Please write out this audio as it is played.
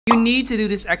You need to do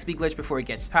this XP glitch before it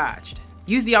gets patched.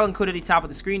 Use the outline code at the top of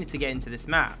the screen to get into this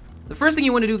map. The first thing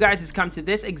you want to do, guys, is come to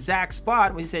this exact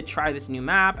spot where you said try this new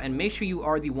map, and make sure you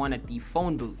are the one at the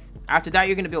phone booth. After that,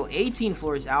 you're going to build 18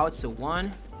 floors out, so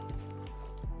 1.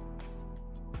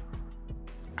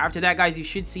 After that, guys, you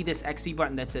should see this XP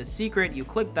button that says secret. You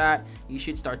click that, you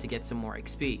should start to get some more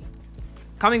XP.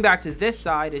 Coming back to this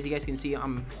side, as you guys can see,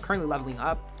 I'm currently leveling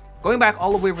up. Going back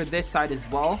all the way over this side as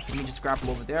well. Let me just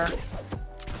grapple over there.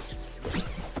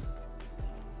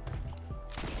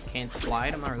 Can't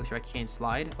slide. I'm not really sure I can't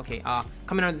slide. Okay,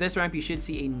 coming out of this ramp, you should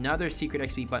see another secret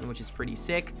XP button, which is pretty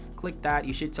sick. Click that.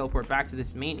 You should teleport back to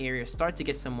this main area, start to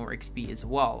get some more XP as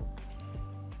well.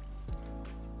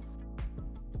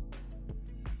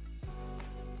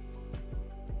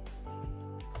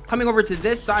 Coming over to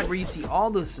this side where you see all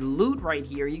this loot right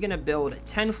here, you're gonna build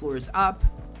 10 floors up.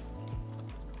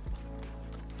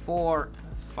 4,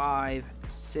 5,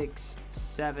 6,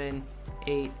 7,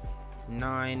 8,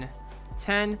 9,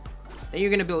 10. Then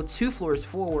you're gonna build 2 floors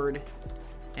forward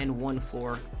and 1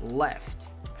 floor left.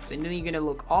 Then you're gonna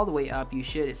look all the way up. You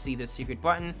should see the secret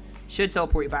button, should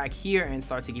teleport you back here and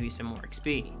start to give you some more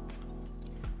XP.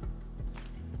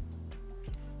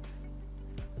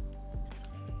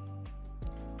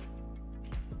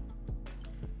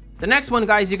 The next one,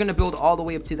 guys, you're gonna build all the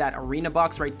way up to that arena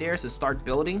box right there. So start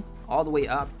building all the way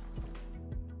up.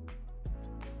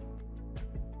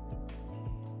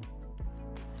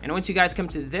 And once you guys come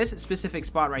to this specific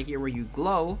spot right here where you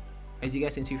glow, as you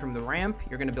guys can see from the ramp,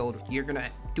 you're gonna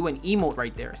do an emote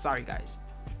right there. Sorry, guys.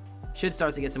 Should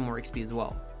start to get some more XP as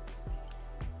well.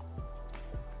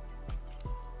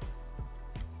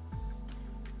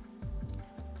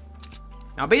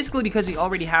 Now, basically, because we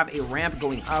already have a ramp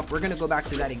going up, we're gonna go back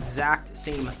to that exact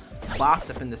same box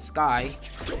up in the sky.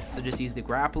 So just use the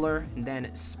grappler and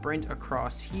then sprint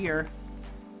across here.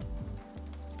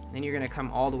 Then you're gonna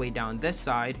come all the way down this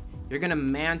side. You're gonna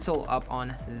mantle up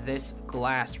on this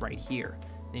glass right here.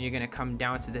 Then you're gonna come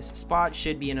down to this spot.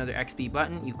 Should be another XP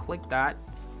button. You click that.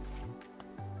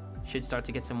 Should start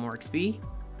to get some more XP.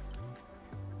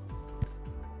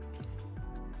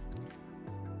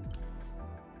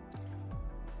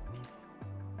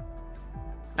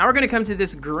 Now we're going to come to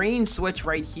this green switch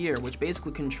right here, which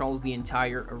basically controls the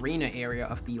entire arena area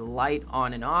of the light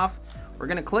on and off. We're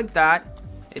going to click that.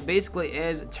 It basically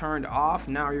is turned off.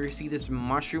 Now you see this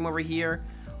mushroom over here.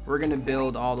 We're going to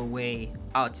build all the way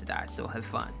out to that, so have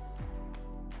fun.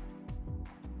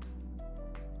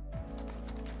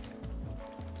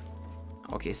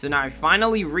 Okay, so now I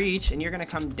finally reach, and you're going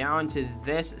to come down to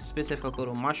this specific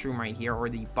little mushroom right here, or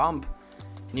the bump,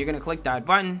 and you're going to click that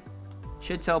button.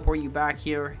 Should teleport you back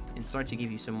here and start to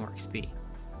give you some more XP.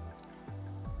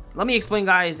 Let me explain,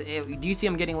 guys. Do you see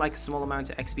I'm getting like small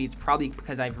amounts of XP? It's probably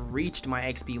because I've reached my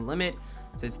XP limit.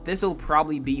 So this will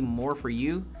probably be more for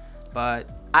you,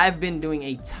 but I've been doing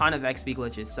a ton of XP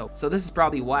glitches. So this is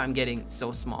probably why I'm getting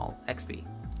so small XP.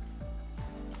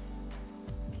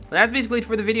 But that's basically it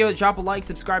for the video. Drop a like,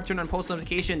 subscribe, turn on post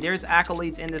notification. There's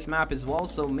accolades in this map as well,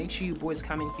 so make sure you boys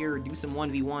come in here, do some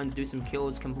 1v1s, do some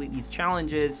kills, complete these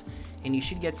challenges, and you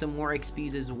should get some more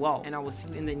XPs as well. And I will see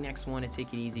you in the next one, and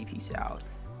take it easy. Peace out.